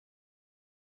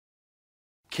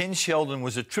Ken Sheldon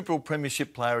was a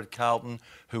triple-premiership player at Carlton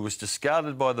who was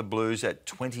discarded by the Blues at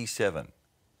 27.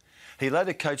 He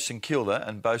later coached St Kilda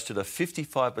and boasted a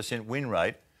 55% win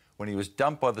rate when he was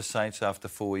dumped by the Saints after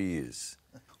 4 years.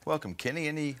 Welcome, Kenny.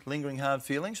 Any lingering hard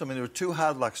feelings? I mean, there are two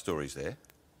hard luck stories there.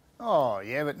 Oh,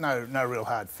 yeah, but no real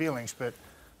hard feelings, but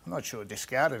I'm not sure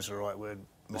discarded is the right word,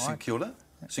 Mike. St Kilda?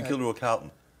 St Kilda or Carlton?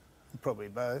 Probably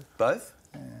both. Both?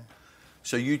 Yeah.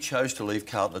 So you chose to leave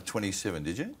Carlton at 27,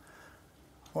 did you?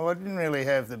 Well, I didn't really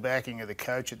have the backing of the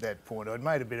coach at that point. I'd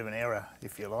made a bit of an error,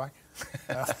 if you like.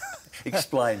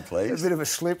 Explain, please. A bit of a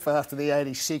slip after the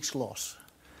 86 loss.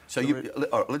 So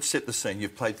all right, let's set the scene.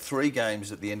 You've played 3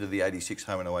 games at the end of the 86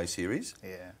 home and away series.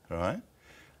 Yeah. Right?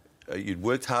 You'd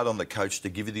worked hard on the coach to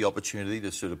give you the opportunity to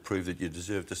sort of prove that you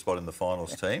deserved a spot in the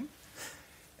finals team.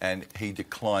 And he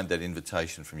declined that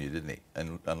invitation from you, didn't he?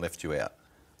 And left you out.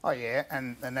 Oh, yeah,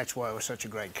 and that's why he was such a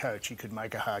great coach. He could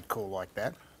make a hard call like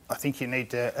that. I think you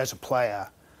need to, as a player,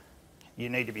 you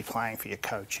need to be playing for your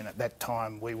coach. And at that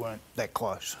time, we weren't that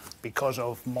close. Because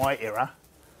of my error,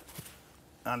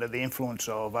 under the influence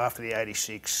of, after the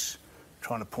 86,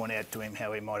 trying to point out to him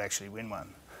how he might actually win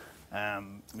one. I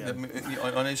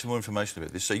need some more information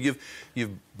about this. So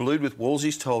you've blued with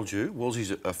Wolsey's told you.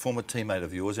 Wolsey's a former teammate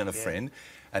of yours and a friend,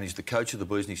 and he's the coach of the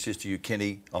Blues, and he says to you,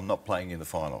 Kenny, I'm not playing in the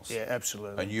finals. Yeah,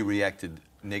 absolutely. And you reacted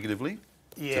negatively?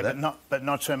 Yeah, but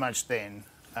not so much then.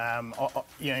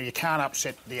 You can't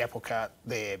upset the apple cart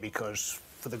there because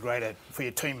for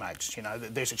your teammates,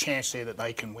 there's a chance there that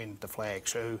they can win the flag.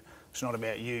 So it's not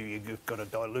about you. You've got to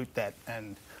dilute that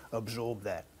and absorb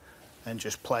that, and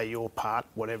just play your part,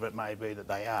 whatever it may be that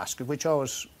they ask, which I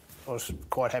was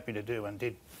quite happy to do and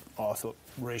did, I thought,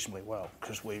 reasonably well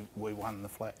because we won the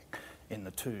flag in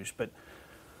the twos. But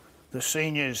the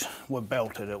seniors were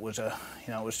belted. It was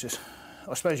just,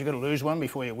 I suppose you've got to lose one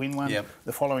before you win one. Yep.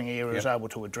 The following year he was able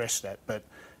to address that, but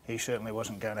he certainly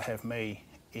wasn't going to have me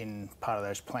in part of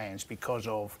those plans because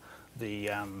of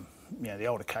the the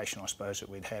altercation, I suppose, that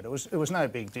we'd had. It was no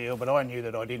big deal, but I knew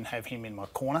that I didn't have him in my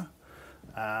corner.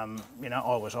 I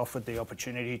was offered the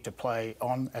opportunity to play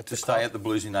on at the club. Stay at the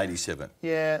Blues in 87.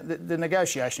 Yeah, the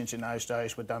negotiations in those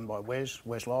days were done by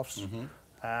Wes Lofts. Mm-hmm.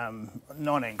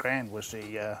 19 grand was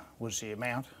the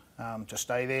amount to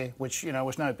stay there, which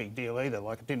was no big deal either.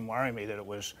 Like, it didn't worry me that it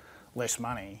was less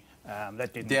money.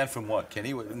 That didn't. Down from what,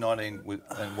 Kenny? 19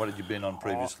 and what had you been on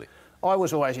previously? I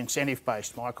was always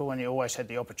incentive-based, Michael, and you always had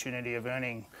the opportunity of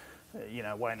earning,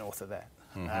 way north of that.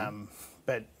 Mm-hmm.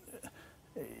 But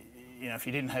if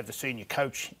you didn't have the senior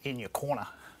coach in your corner,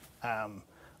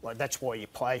 that's why you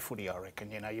play footy, I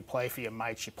reckon. You play for your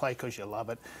mates, you play because you love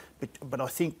it. But I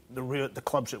think the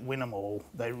clubs that win them all,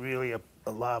 they really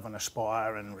love and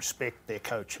aspire and respect their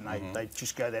coach, and they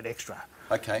just go that extra.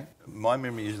 Okay. My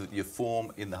memory is that your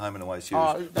form in the home and away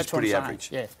series was pretty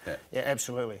average. Yeah,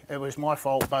 absolutely. It was my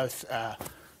fault both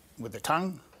with the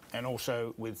tongue and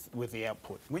also with the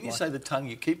output. When you say the tongue,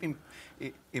 you keep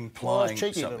implying well, I was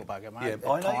cheeky something. Little bugger, mate.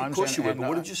 Yeah, I know, of course you were, but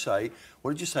what did you say?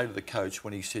 What did you say to the coach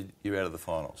when he said you're out of the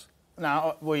finals?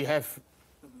 No, we have...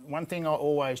 One thing I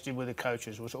always did with the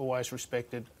coaches was always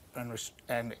respected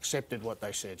and accepted what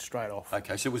they said straight off.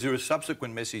 Okay, so was there a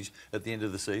subsequent message at the end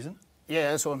of the season?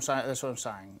 Yeah, that's what I'm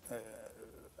saying.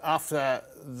 After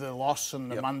the loss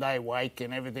and the Monday wake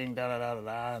and everything,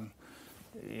 and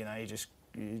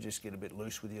you just get a bit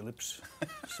loose with your lips.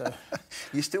 So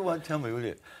you still won't tell me, will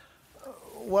you?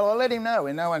 Well, I let him know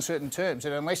in no uncertain terms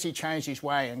that unless he changed his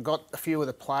way and got a few of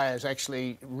the players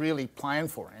actually really playing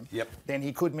for him, then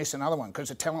he could miss another one because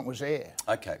the talent was there.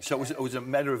 Okay, so it was a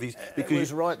matter of his... Because it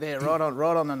was right there, right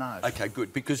on the nose. Okay,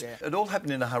 good, because it all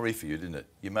happened in a hurry for you, didn't it?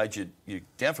 You made you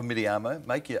down from Midiamo,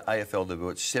 make your AFL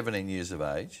debut at 17 years of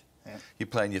age. Yeah. You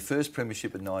play in your first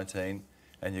premiership at 19,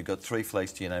 and you got 3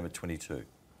 flags to your name at 22.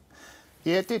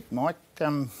 Yeah, it did, Mike.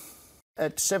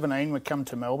 At 17, we come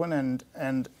to Melbourne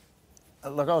and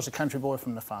look, I was a country boy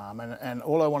from the farm, and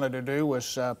all I wanted to do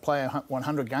was play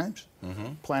 100 games,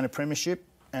 play in a premiership,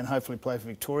 and hopefully play for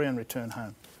Victoria and return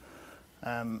home,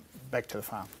 back to the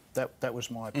farm. That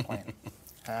was my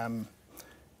plan.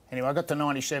 Anyway, I got to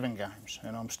 97 games,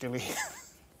 and I'm still here.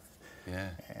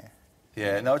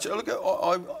 Yeah. No, look,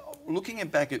 looking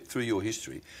back through your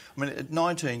history, I mean, at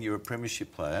 19 you're a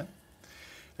premiership player,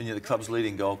 and you're the club's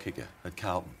leading goal kicker at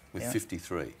Carlton with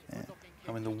 53. Yeah.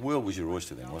 I mean, the world was your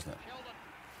oyster then, wasn't it?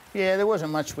 Yeah, there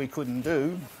wasn't much we couldn't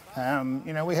do.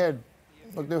 There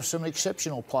were some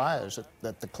exceptional players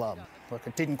at the club. Like,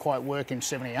 it didn't quite work in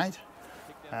 78,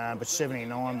 but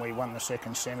 79 we won the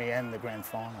second semi and the grand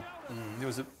final. There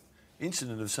was an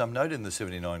incident of some note in the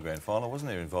 79 grand final,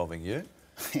 wasn't there, involving you?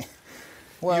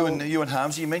 Well, you and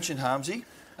Harmsy. You mentioned Harmsy.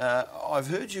 I've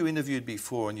heard you interviewed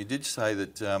before, and you did say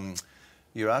that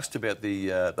you're asked about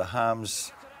the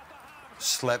Harms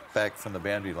slap back from the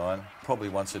boundary line probably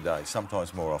once a day,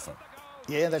 sometimes more often.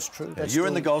 Yeah, that's true. Yeah, you're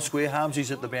in the goal square,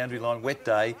 Harmsy's at the boundary line, wet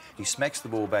day, he smacks the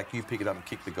ball back, you pick it up and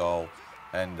kick the goal,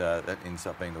 and that ends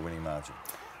up being the winning margin.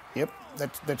 Yep,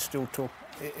 that's still talk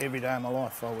every day of my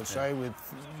life, I would say, with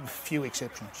few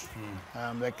exceptions.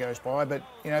 That goes by. But,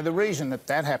 you know, the reason that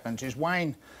happens is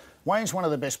Wayne's one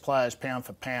of the best players, pound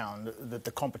for pound, that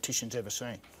the competition's ever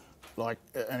seen.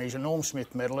 And he's a Norm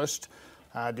Smith medalist,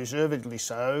 deservedly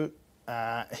so.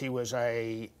 He was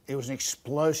an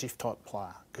explosive type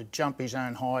player. Could jump his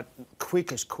own height,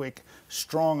 quick as quick,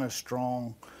 strong as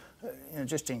strong,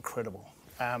 just incredible.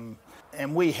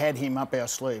 And we had him up our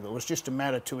sleeve. It was just a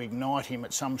matter to ignite him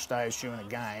at some stage during a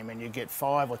game, and you get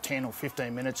 5 or 10 or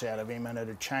 15 minutes out of him, and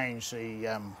it'd change the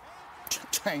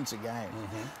game.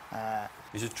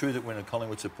 Is it true that when a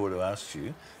Collingwood supporter asks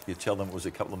you, you tell them it was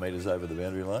a couple of metres over the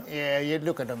boundary line? Yeah, you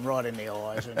look at them right in the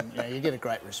eyes and you get a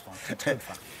great response. It's good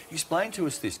fun. Explain to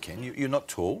us this, Ken. You're not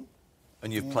tall,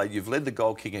 and you've led the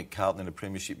goal kicking at Carlton in a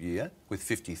premiership year with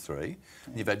 53,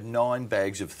 and you've had 9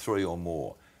 bags of 3 or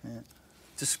more. Yeah.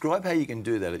 Describe how you can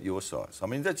do that at your size. I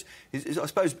mean, I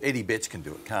suppose Eddie Betts can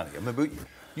do it, can't he? I mean,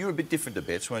 you were a bit different to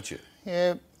Betts, weren't you?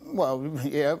 Yeah, well,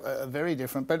 yeah, very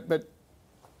different. But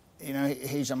you know,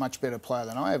 he's a much better player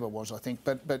than I ever was, I think.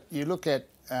 But you look at,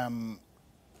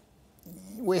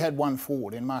 we had one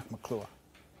forward in Mark McClure,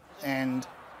 and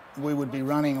we would be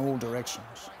running all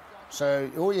directions.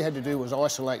 So all you had to do was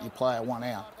isolate your player one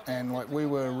out, and we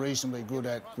were reasonably good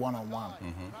at one-on-one.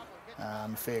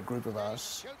 Fair group of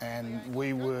us, and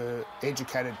we were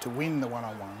educated to win the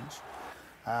one-on-ones,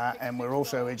 and we're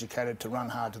also educated to run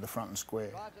hard to the front and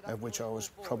square, of which I was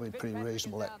probably pretty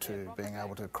reasonable at too, being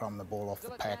able to crumb the ball off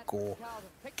the pack or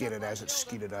get it as it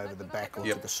skidded over the back or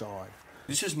to the side.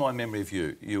 This is my memory of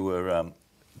you. You were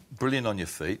brilliant on your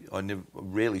feet. I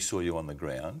rarely saw you on the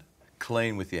ground,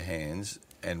 clean with your hands,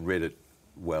 and read it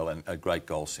well, and a great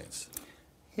goal sense.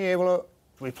 Yeah, well,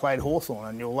 we played Hawthorn,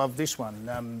 and you'll love this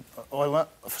one. For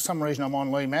some reason, I'm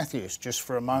on Lee Matthews just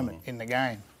for a moment in the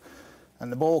game.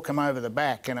 And the ball came over the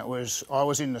back, and I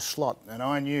was in the slot, and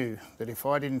I knew that if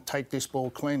I didn't take this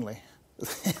ball cleanly...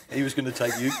 He was going to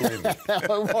take you cleanly.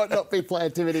 I might not be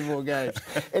playing too many more games.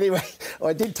 Anyway,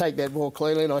 I did take that ball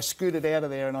cleanly, and I scooted out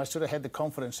of there, and I sort of had the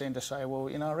confidence then to say,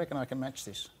 well, you know, I reckon I can match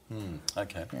this.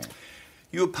 OK. Yeah.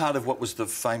 You were part of what was the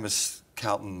famous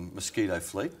Carlton mosquito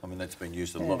fleet. I mean, that's been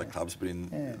used at a lot of clubs, but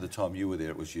in the time you were there,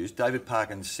 it was used. David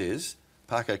Parkin says,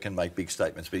 Parker can make big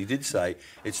statements, but he did say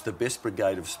it's the best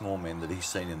brigade of small men that he's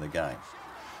seen in the game.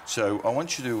 So I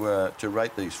want you to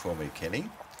rate these for me, Kenny.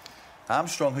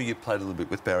 Armstrong, who you played a little bit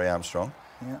with, Barry Armstrong.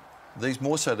 Yeah. These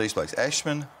blokes,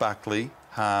 Ashman, Buckley,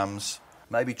 Harms,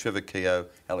 maybe Trevor Keogh,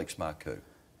 Alex Marcoux.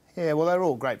 Yeah, well, they're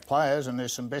all great players, and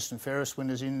there's some best and fairest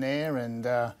winners in there, and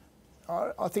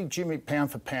I think Jimmy,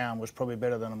 pound for pound, was probably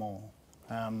better than them all.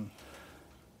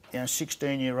 You know,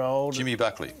 16-year-old... Jimmy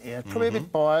Buckley. Yeah, probably a bit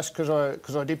biased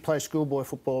because I did play schoolboy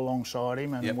football alongside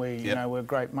him, and you know, we're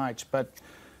great mates. But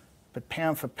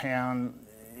pound for pound,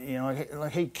 you know,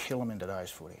 he'd kill him in today's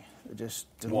footy. Just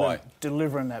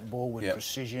delivering that ball with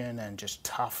precision and just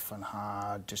tough and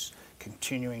hard, just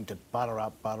continuing to butter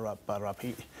up.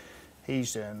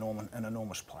 He's an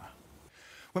enormous player.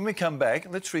 When we come back,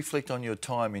 let's reflect on your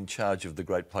time in charge of the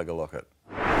Great Plugger Locket.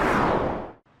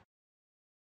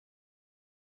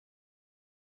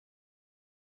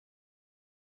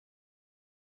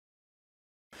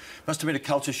 Must have been a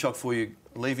culture shock for you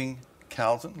leaving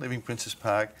Carlton, leaving Princes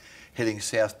Park, heading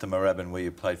south to Moorabbin, where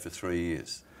you played for 3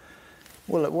 years.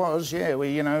 Well, it was, yeah. That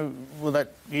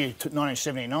year,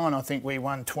 1979, I think we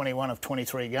won 21 of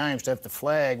 23 games to have the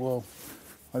flag. Well,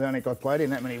 I don't think I played in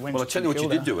that many wins. Well, I'll tell you what,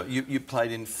 Kilda. You did do it. You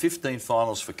played in 15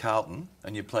 finals for Carlton,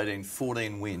 and you played in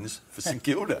 14 wins for St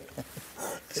Kilda.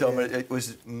 So I mean, it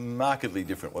was markedly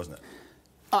different, wasn't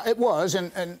it? It was,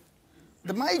 and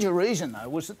the major reason, though,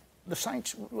 was that the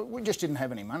Saints, we just didn't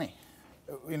have any money,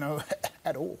 you know,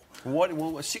 at all.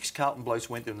 Well, 6 Carlton blokes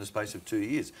went there in the space of 2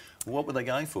 years. What were they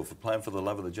going for playing for the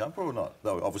love of the jumper or not?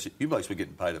 Though obviously you blokes were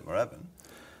getting paid at Moorabbin.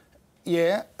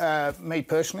 Yeah, me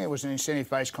personally, it was an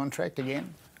incentive-based contract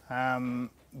again.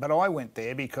 But I went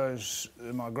there because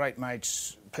my great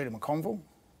mates Peter McConville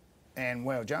and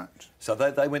Wow Jones. So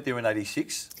they went there in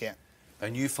 86? Yeah.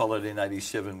 And you followed in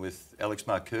 87 with Alex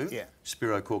Marcoux? Yeah.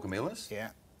 Spiro Corcomelis? Yeah.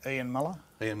 Ian Muller.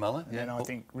 And then I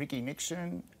think Ricky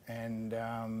Nixon and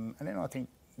then I think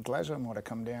Glasgow might have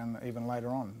come down even later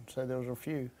on. So there was a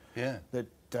few. Yeah. That.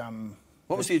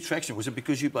 What was the attraction? Was it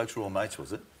because you blokes were all mates,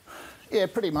 was it? Yeah,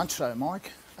 pretty much so,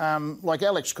 Mike. Like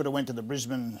Alex could have went to the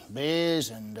Brisbane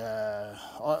Bears, and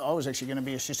I was actually going to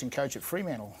be assistant coach at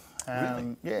Fremantle.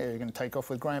 Really? Yeah, you're going to take off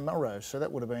with Graham Melrose, so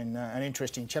that would have been an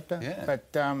interesting chapter. Yeah. But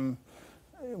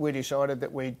we decided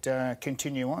that we'd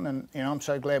continue on, and I'm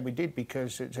so glad we did,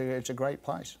 because it's a great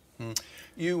place.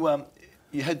 You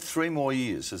had 3 more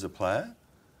years as a player,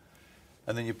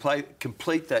 and then you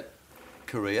complete that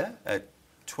career at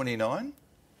 29.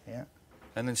 Yeah.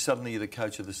 And then suddenly you're the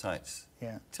coach of the Saints.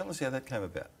 Yeah. Tell us how that came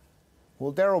about.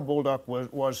 Well, Darryl Baldock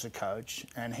was the coach,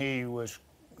 and he was,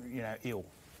 ill.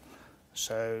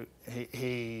 So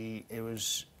he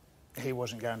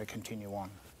wasn't going to continue on.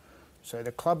 So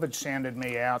the club had sounded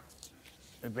me out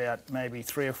about maybe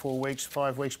 3 or 4 weeks,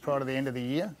 5 weeks prior to the end of the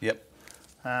year. Yep.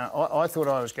 I thought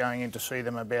I was going in to see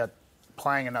them about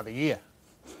playing another year,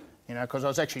 because I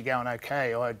was actually going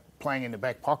okay. Playing in the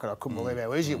back pocket, I couldn't believe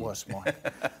how easy it was, Mike.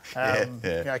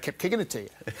 I kept kicking it to you.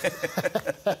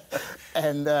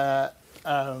 And I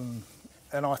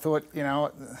thought,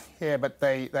 but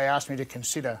they asked me to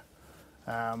consider,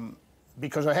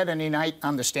 because I had an innate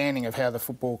understanding of how the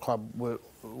football club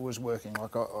was working.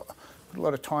 Like, I put a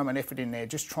lot of time and effort in there,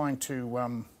 just trying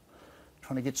to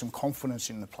get some confidence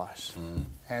in the place.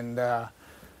 And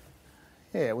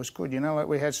it was good.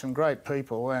 We had some great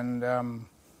people, and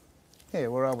we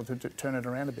were able to turn it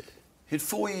around a bit. You had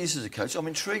 4 years as a coach. I'm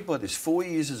intrigued by this. 4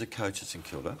 years as a coach at St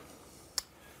Kilda.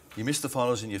 You missed the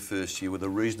finals in your first year with a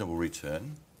reasonable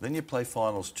return. Then you play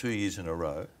finals 2 years in a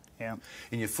row. Yeah.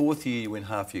 In your 4th year, you win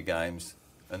half your games,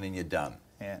 and then you're done.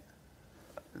 Yeah.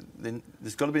 Then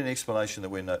there's got to be an explanation that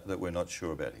we're not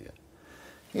sure about here.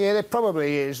 Yeah, there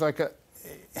probably is. Like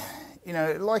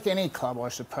any club, I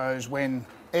suppose, when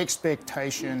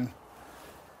expectation,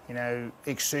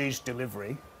 exceeds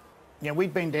delivery.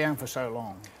 We'd been down for so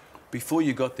long. Before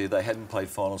you got there, they hadn't played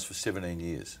finals for 17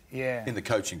 years. Yeah. In the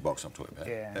coaching box, I'm talking about.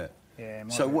 Yeah.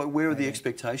 So where are the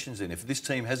expectations then? If this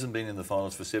team hasn't been in the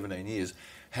finals for 17 years,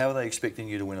 how are they expecting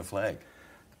you to win a flag?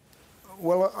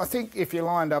 Well, I think if you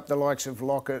lined up the likes of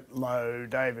Lockett, Lowe,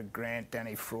 David Grant,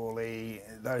 Danny Frawley,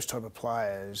 those type of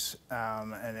players,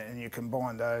 and you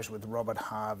combine those with Robert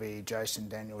Harvey, Jason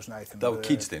Daniels, Nathan They were Bird.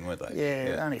 kids then, weren't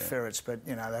they? Yeah, only ferrets, but,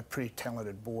 they're pretty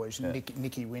talented boys. Yeah.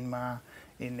 Nicky Winmar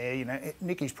in there.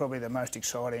 Nicky's probably the most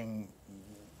exciting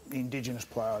Indigenous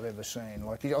player I've ever seen.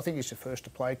 Like, I think he's the first to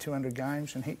play 200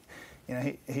 games, and he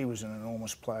was an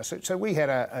enormous player. So we had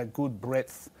a good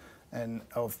breadth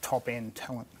of top-end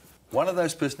talent. One of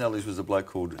those personalities was a bloke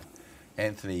called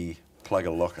Anthony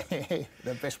Plugger Locker.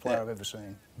 The best player I've ever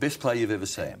seen. Best player you've ever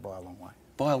seen? Yeah, by a long way.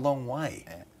 By a long way?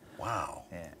 Yeah. Wow.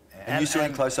 Yeah. And you saw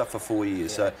him close up for 4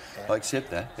 years, so I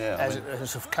accept that. Yeah.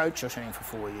 As a coach, I seen him for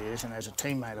 4 years, and as a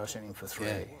teammate, I seen him for 3.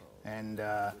 Yeah. And,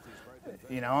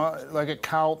 like at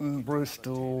Carlton, Bruce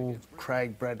Dool,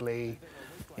 Craig Bradley,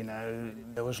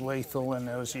 there was Lethal, and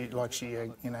there was your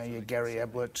Gary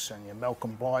Abletts and your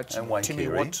Malcolm Bites and Wayne Timmy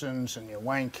Carey. Watsons and your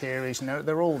Wayne Careys, and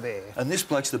they're all there. And this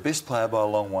bloke's the best player by a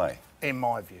long way? In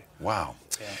my view. Wow.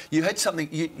 Yeah. You had something,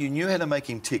 you knew how to make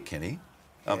him tick, Kenny.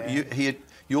 He had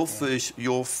your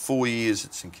 4 years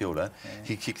at St Kilda,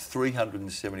 he kicked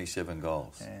 377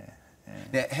 goals. Yeah.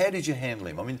 Now, how did you handle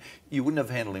him? I mean, you wouldn't have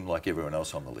handled him like everyone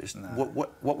else on the list. No.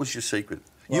 What was your secret?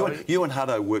 Well, you and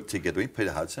Hutto worked together,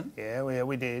 Peter Hudson. Yeah,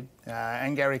 we did,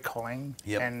 and Gary Colling.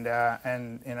 Yep.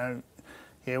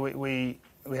 We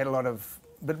had a lot of,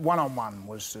 but one-on-one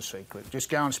was the secret. Just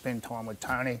go and spend time with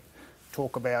Tony,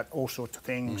 talk about all sorts of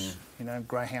things.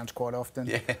 Greyhounds quite often.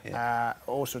 Yeah.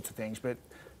 All sorts of things, but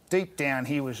deep down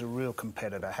he was a real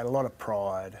competitor. Had a lot of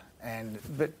pride.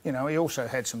 But he also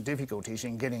had some difficulties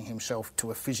in getting himself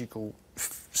to a physical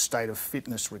state of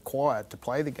fitness required to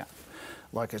play the game,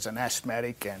 like as an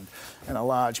asthmatic and a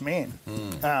large man.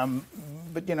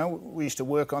 But we used to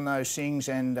work on those things,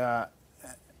 and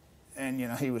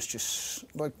he was just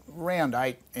like round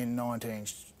 8 in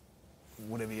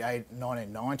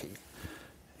 1990.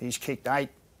 He's kicked 8.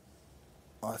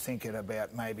 I think at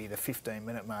about maybe the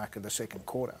 15-minute mark of the second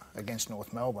quarter against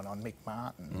North Melbourne on Mick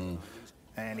Martin.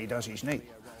 And he does his knee.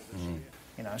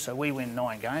 So we win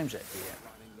 9 games that year.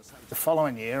 The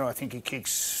following year, I think he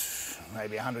kicks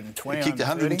maybe 120. He kicked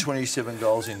 127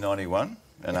 goals in 91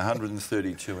 and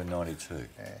 132 in 92.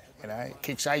 Yeah, he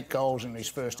kicks 8 goals in his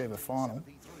first ever final,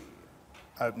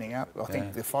 opening up. I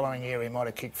think the following year he might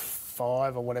have kicked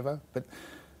 5 or whatever. But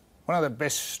one of the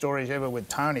best stories ever with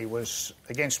Tony was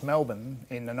against Melbourne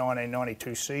in the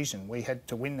 1992 season. We had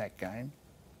to win that game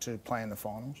to play in the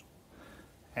finals.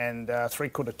 And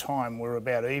 3/4 time, we were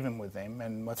about even with them.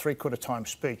 And my 3/4 time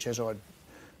speech, as I'd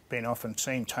been often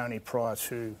seen Tony prior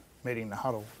to meeting the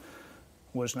huddle,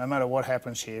 was no matter what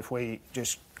happens here, if we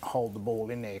just hold the ball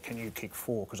in there. Can you kick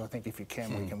 4? Because I think if you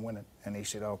can, we can win it. And he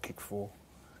said, I'll kick 4.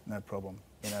 No problem,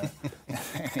 you know.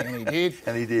 And he did.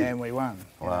 And he did. And we won.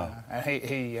 Wow. And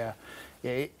he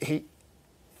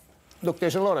look,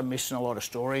 there's a lot of myths and a lot of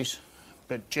stories,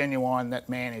 but genuine, that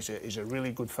man is a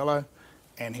really good fellow,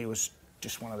 and he was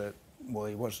just one of the, well,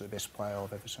 he was the best player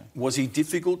I've ever seen. Was he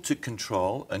difficult to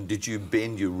control, and did you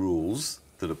bend your rules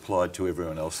that applied to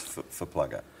everyone else for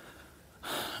Plugger?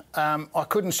 I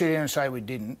couldn't sit here and say we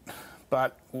didn't,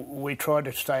 but we tried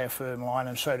to stay a firm line,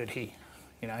 and so did he.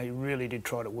 You know, he really did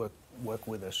try to work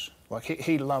with us. Like,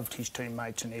 he loved his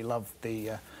teammates and he loved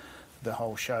the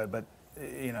whole show, but,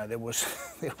 you know, there were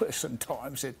some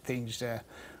times that things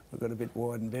we got a bit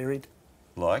wide and varied.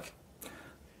 Like?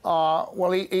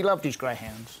 Well, he loved his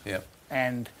greyhounds. Yeah.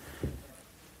 And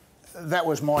that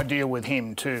was my deal with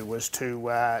him too, was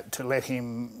to let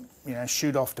him, you know,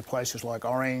 shoot off to places like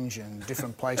Orange and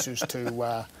different places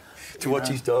to watch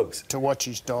his dogs. To watch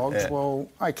his dogs. Yeah. Well,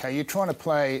 okay, you're trying to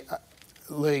play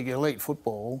league elite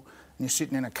football and you're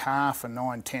sitting in a car for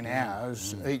 9-10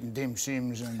 hours eating dim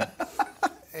sims, and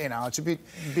you know, it's a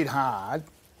bit hard.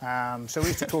 So we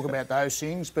used to talk about those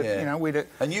things, but you know,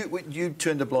 And you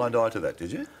turned a blind eye to that,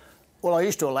 did you? Well, I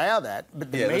used to allow that,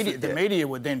 but the media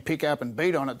would then pick up and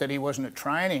beat on it that he wasn't at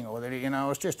training, or that he, you know,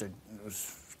 it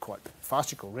was quite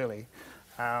farcical, really.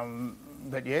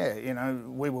 But yeah, you know,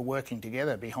 we were working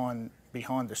together behind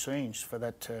the scenes for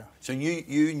that. So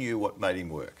you knew what made him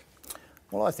work.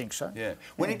 Well, I think so. Yeah.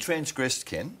 When he transgressed,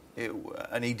 Ken,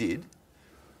 and he did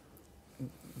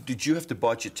you have to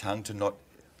bite your tongue to not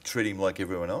treat him like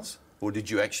everyone else? Or did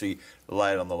you actually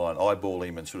lay it on the line, eyeball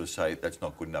him and sort of say, that's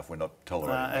not good enough, we're not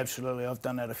tolerating that? Absolutely, I've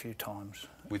done that a few times.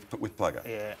 With Plugger?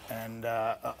 Yeah, and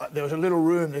there was a little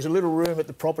room, there's a little room at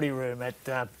the property room at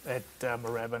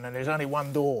Moorabbin, and there's only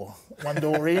one door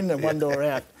in and one door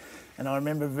out. And I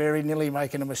remember very nearly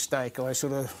making a mistake. I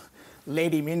sort of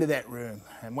led him into that room,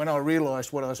 and when I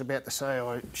realised what I was about to say,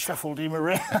 I shuffled him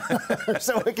around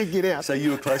so I could get out. So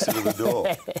you were closer to the door.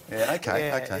 Yeah,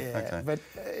 okay. But,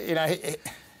 you know,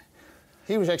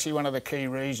 he was actually one of the key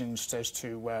reasons as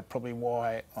to probably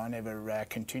why I never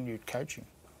continued coaching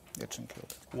at St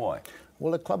Kilda. Why?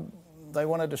 Well, the club, they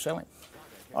wanted to sell him.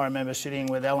 I remember sitting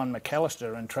with Alan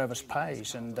McAllister and Travis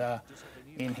Pays, and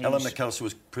Alan McAllister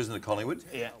was president of Collingwood.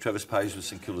 Yeah. Travis Pays was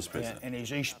St Kilda's president. Yeah, in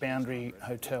his East Boundary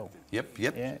Hotel. Yep.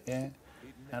 Yeah.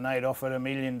 And they'd offered $1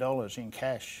 million in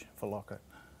cash for Lockett.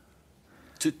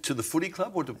 To the footy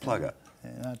club or to Plugger?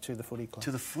 Yeah, no, to the footy club.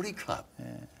 To the footy club? Yeah.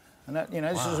 And that, you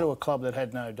know, this is a club that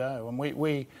had no dough, and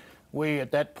we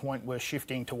at that point were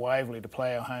shifting to Waverley to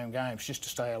play our home games just to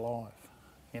stay alive,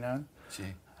 you know. Gee.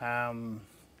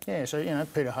 Yeah, so, you know,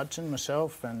 Peter Hudson,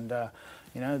 myself, and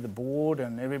you know, the board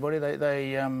and everybody,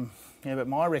 but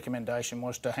my recommendation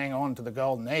was to hang on to the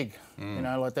golden egg. You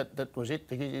know, like that was it.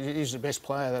 He's the best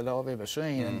player that I've ever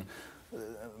seen, and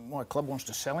my club wants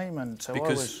to sell him, and so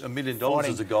because I was $1 million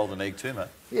is a golden egg too, mate.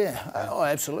 Yeah,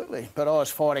 absolutely. But I was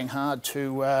fighting hard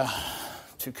to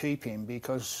keep him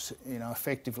because, you know,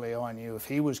 effectively I knew if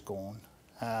he was gone,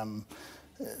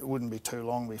 it wouldn't be too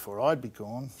long before I'd be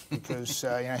gone, because you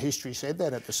know, history said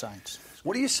that at the Saints.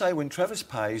 What do you say when Travis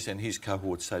Pays and his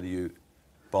cohort say to you,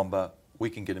 Bomber, we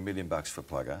can get $1 million for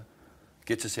Plugger,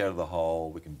 gets us out of the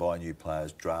hole, we can buy new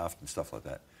players, draft and stuff like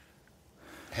that?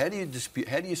 How do you dispute?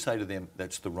 How do you say to them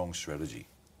that's the wrong strategy?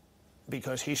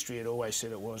 Because history had always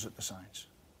said it was at the Saints.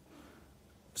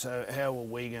 So how are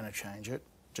we going to change it?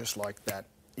 Just like that.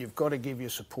 You've got to give your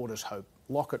supporters hope.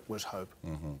 Lockett was hope.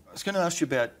 Mm-hmm. I was going to ask you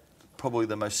about probably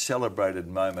the most celebrated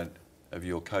moment of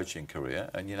your coaching career,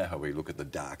 and you know how we look at the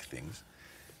dark things.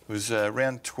 It was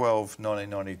round 12,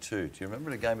 1992. Do you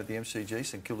remember the game at the MCG,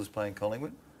 St Kilda's playing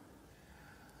Collingwood?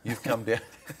 You've come down...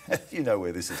 You know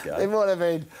where this is going. There might have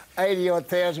been 80-odd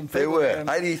thousand people. There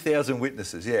were 80,000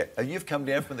 witnesses, yeah. And you've come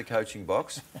down from the coaching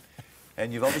box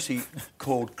and you've obviously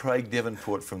called Craig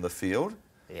Devonport from the field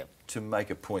to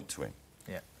make a point to him.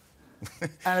 Yeah.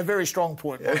 And a very strong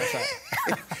point, might I say.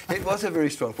 It was a very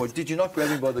strong point. Did you not grab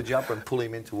him by the jumper and pull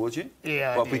him in towards you?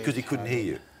 Yeah, well, because he couldn't hear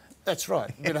you. That's right.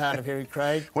 A bit hard of hearing,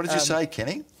 Craig. What did you say,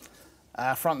 Kenny?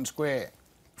 Front and square.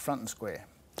 Front and square.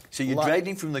 So you dragged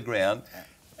him from the ground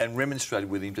and remonstrated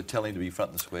with him to tell him to be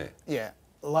front and square. Yeah.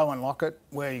 Low and Lockett,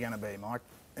 where are you going to be, Mike?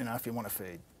 You know, if you want to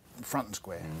feed. Front and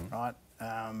square, right?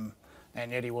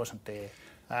 And yet he wasn't there.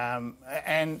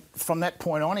 And from that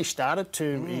point on, he started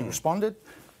to... He responded.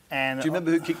 And do you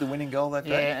remember who kicked the winning goal that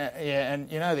day? Yeah, and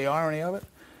you know the irony of it?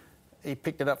 He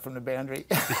picked it up from the boundary.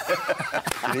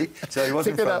 Did he? So he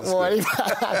wasn't picked it up wide.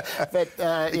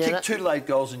 But he kicked 2 late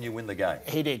goals and you win the game.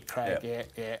 He did, Craig.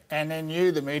 Yeah. And then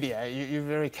you, the media, you're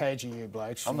very cagey, you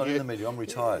blokes. I'm not in the media. I'm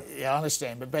retired. Yeah, I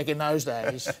understand. But back in those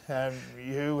days,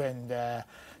 you and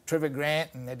Trevor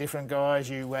Grant and the different guys,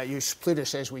 you split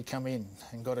us as we come in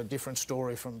and got a different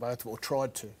story from both, or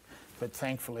tried to. But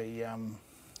thankfully,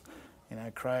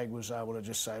 Craig was able to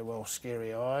just say, well,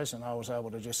 scary eyes, and I was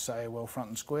able to just say, well, front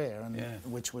and square, and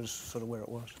which was sort of where it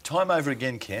was. Time over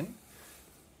again, Ken.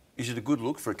 Is it a good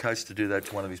look for a coach to do that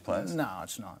to one of his players? No,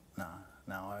 it's not. No.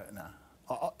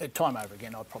 Time over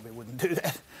again, I probably wouldn't do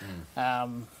that.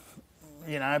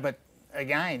 But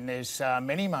again, there's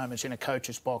many moments in a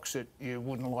coach's box that you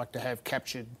wouldn't like to have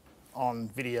captured on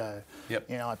video. Yep.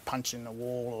 A punch in the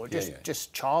wall or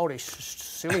just childish,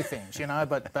 silly things,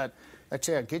 but that's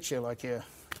how it gets you. Like you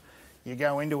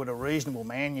go into it a reasonable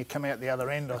man, you come out the other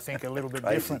end, I think, a little bit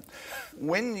different.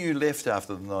 When you left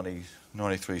after the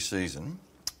 93 season,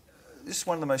 this is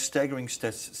one of the most staggering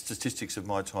statistics of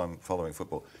my time following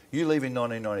football. You leave in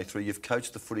 1993, you've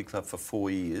coached the footy club for 4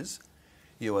 years.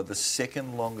 You are the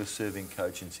second longest serving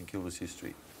coach in St Kilda's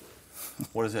history.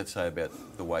 What does that say about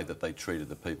the way that they treated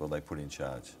the people they put in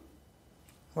charge?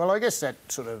 Well, I guess that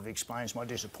sort of explains my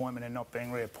disappointment in not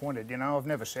being reappointed. I've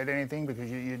never said anything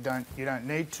because you don't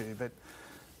need to, but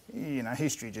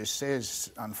history just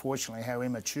says, unfortunately, how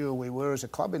immature we were as a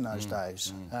club in those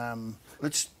days.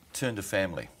 Let's turn to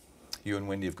family. You and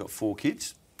Wendy have got 4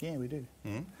 kids. Yeah, we do.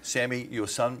 Sammy, your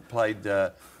son, played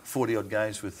 40-odd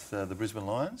games with the Brisbane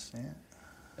Lions.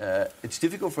 Yeah. It's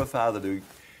difficult for a father to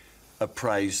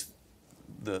appraise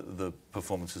the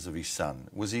performances of his son.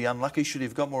 Was he unlucky? Should he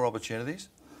have got more opportunities?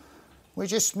 We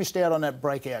just missed out on that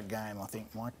breakout game, I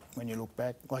think, Mike, when you look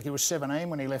back. Like, he was 17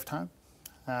 when he left home.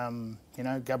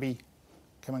 Gubby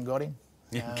come and got him.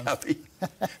 Yeah, Gubby.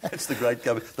 That's the great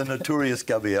Gubby. The notorious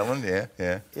Gubby Allen, yeah.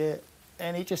 Yeah,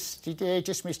 and he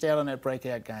just missed out on that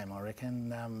breakout game, I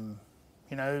reckon.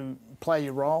 Play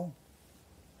your role,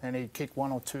 and he'd kick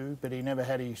 1 or 2, but he never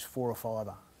had his 4 or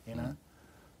 5-er,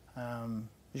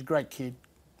 He's a great kid.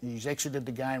 He's exited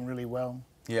the game really well.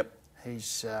 Yep.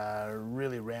 He's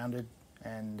really rounded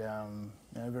and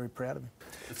very proud of him.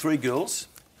 3 girls.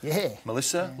 Yeah.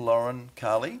 Melissa, Lauren,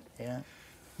 Carly. Yeah.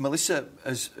 Melissa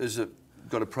has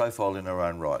got a profile in her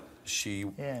own right. She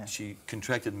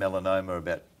contracted melanoma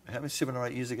about, how many, 7 or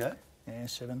 8 years ago? Yeah,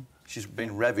 7. She's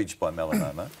been ravaged by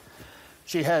melanoma.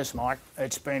 She has, Mike.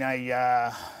 It's been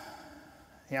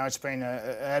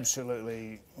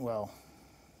absolutely, well,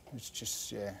 it's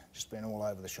just been all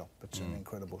over the shop. It's an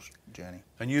incredible journey.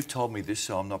 And you've told me this,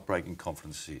 so I'm not breaking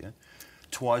confidence here.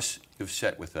 Twice you've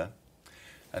sat with her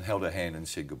and held her hand and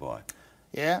said goodbye.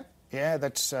 Yeah,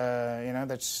 that's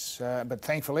but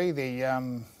thankfully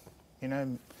the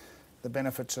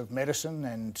benefits of medicine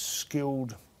and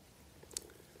skilled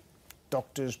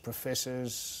doctors,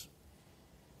 professors,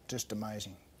 just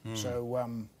amazing.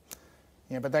 So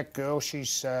but that girl,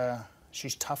 she's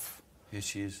tough. Yes,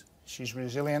 she is. She's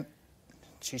resilient.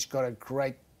 She's got a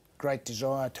great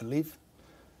desire to live.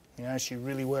 She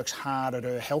really works hard at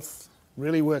her health,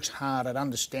 really works hard at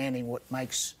understanding what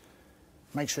makes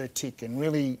her tick, and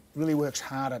really works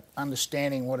hard at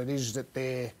understanding what it is that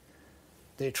they're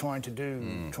trying to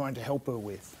do, trying to help her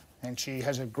with. And she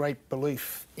has a great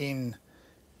belief in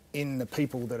the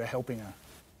people that are helping her.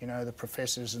 The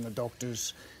professors and the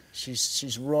doctors.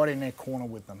 She's right in their corner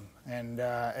with them, and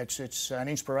it's an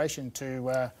inspiration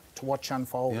to watch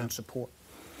unfold and support.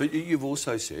 But you've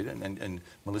also said, and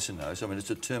Melissa knows, I mean, it's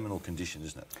a terminal condition,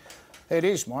 isn't it? It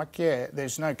is, Mike. Yeah,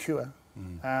 there's no cure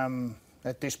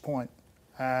at this point,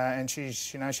 and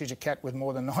she's a cat with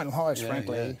more than 9 lives,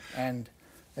 frankly, and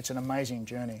it's an amazing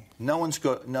journey. No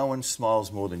one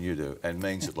smiles more than you do and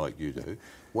means it like you do.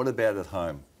 What about at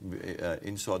home,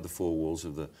 inside the 4 walls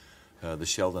of the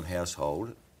Sheldon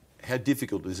household? How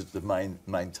difficult is it to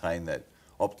maintain that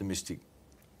optimistic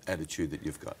attitude that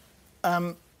you've got?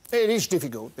 It is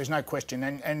difficult, there's no question,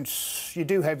 and you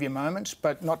do have your moments,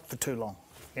 but not for too long.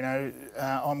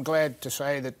 I'm glad to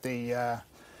say that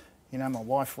my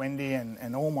wife Wendy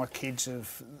and all my kids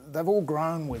they've all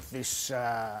grown with this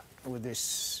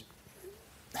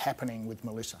happening with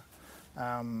Melissa.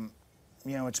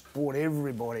 It's brought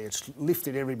everybody, it's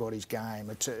lifted everybody's game.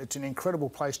 It's an incredible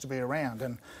place to be around,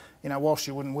 and whilst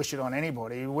you wouldn't wish it on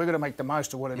anybody, we're going to make the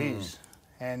most of what it is,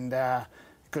 and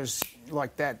because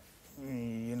like that,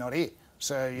 you're not here.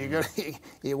 So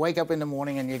you wake up in the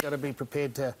morning and you've got to be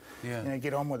prepared to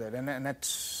get on with it, and that's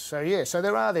so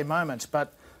there are their moments,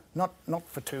 but not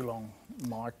for too long,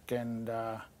 Mike, and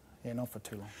not for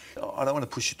too long. I don't want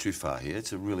to push you too far here.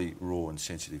 It's a really raw and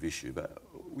sensitive issue, but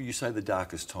you say the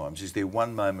darkest times. Is there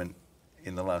one moment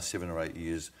in the last 7 or 8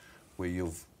 years where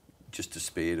you've just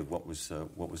despaired of what was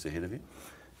ahead of you?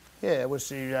 Yeah, it was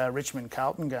the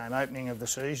Richmond-Carlton game, opening of the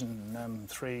season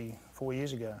 3-4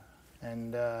 years ago.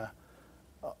 And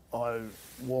I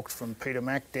walked from Peter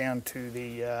Mac down to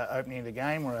the opening of the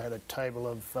game, where I had a table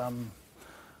of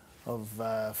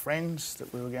friends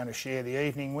that we were going to share the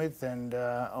evening with, and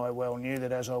I well knew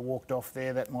that as I walked off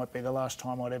there, that might be the last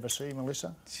time I'd ever see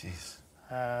Melissa. Jeez.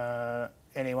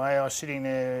 Anyway, I was sitting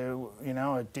there, you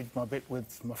know, I did my bit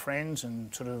with my friends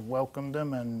and sort of welcomed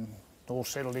them and all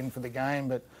settled in for the game,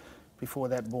 but before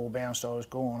that ball bounced, I was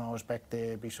gone. I was back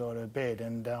there beside her bed,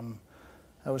 and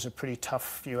that was a pretty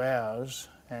tough few hours,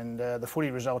 and the footy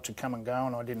results had come and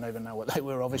gone. I didn't even know what they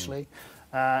were, obviously.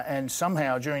 And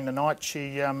somehow during the night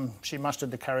she mustered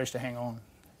the courage to hang on,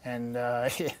 and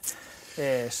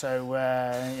so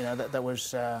you know,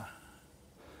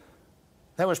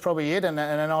 that was probably it. And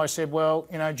then I said, well,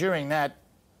 you know, during that,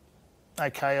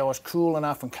 okay, I was cool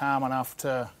enough and calm enough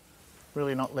to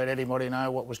really not let anybody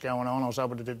know what was going on. I was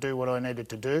able to do what I needed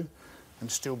to do, and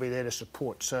still be there to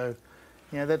support. So,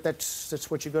 you know,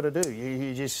 that's what you got to do.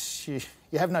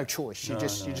 You have no choice. You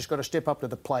just got to step up to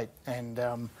the plate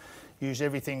and use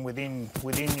everything within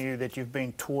you that you've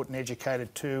been taught and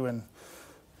educated to, and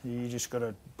you just got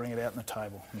to bring it out on the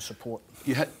table and support.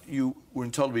 You were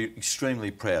told to be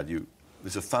extremely proud.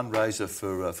 There's a fundraiser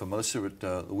for Melissa at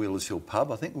the Wheelers Hill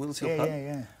pub, I think. Wheelers Hill pub.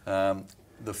 Yeah.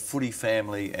 The footy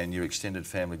family and your extended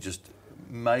family, just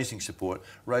amazing support.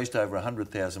 Raised over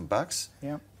 $100,000.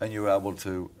 Yeah. And you were able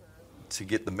to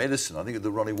get the medicine. I think the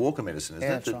Ronnie Walker medicine,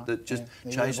 isn't it? Right. That just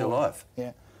changed her life.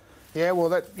 Yeah. Yeah, well,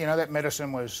 that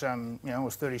medicine was,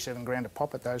 was 37 grand a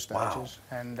pop at those stages. Wow.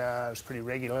 And it was pretty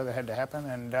regular. That had to happen.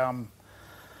 And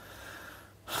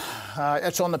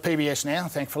it's on the PBS now,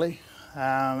 thankfully.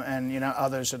 And, you know,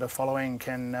 others that are following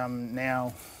can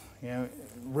now, you know,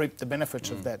 reap the benefits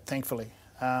of that, thankfully.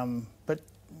 But,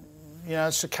 you know,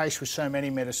 it's the case with so many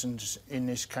medicines in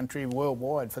this country,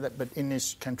 worldwide for that, but in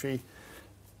this country,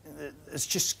 it's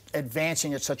just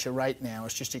advancing at such a rate now.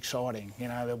 It's just exciting. You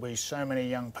know, there'll be so many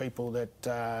young people that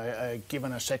are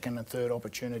given a second and third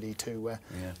opportunity to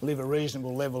live a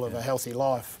reasonable level of a healthy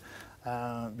life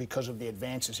because of the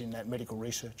advances in that medical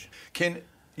research. Ken,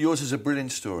 yours is a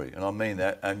brilliant story, and I mean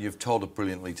that, and you've told it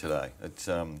brilliantly today. It's,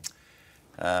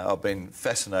 I've been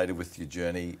fascinated with your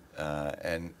journey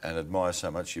and admire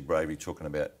so much your bravery talking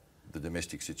about the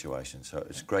domestic situation. So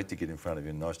it's great to get in front of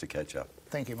you and nice to catch up.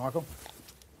 Thank you, Michael.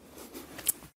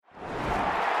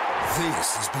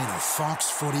 This has been a Fox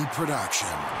Footy production,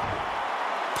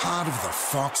 part of the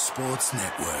Fox Sports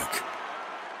Network.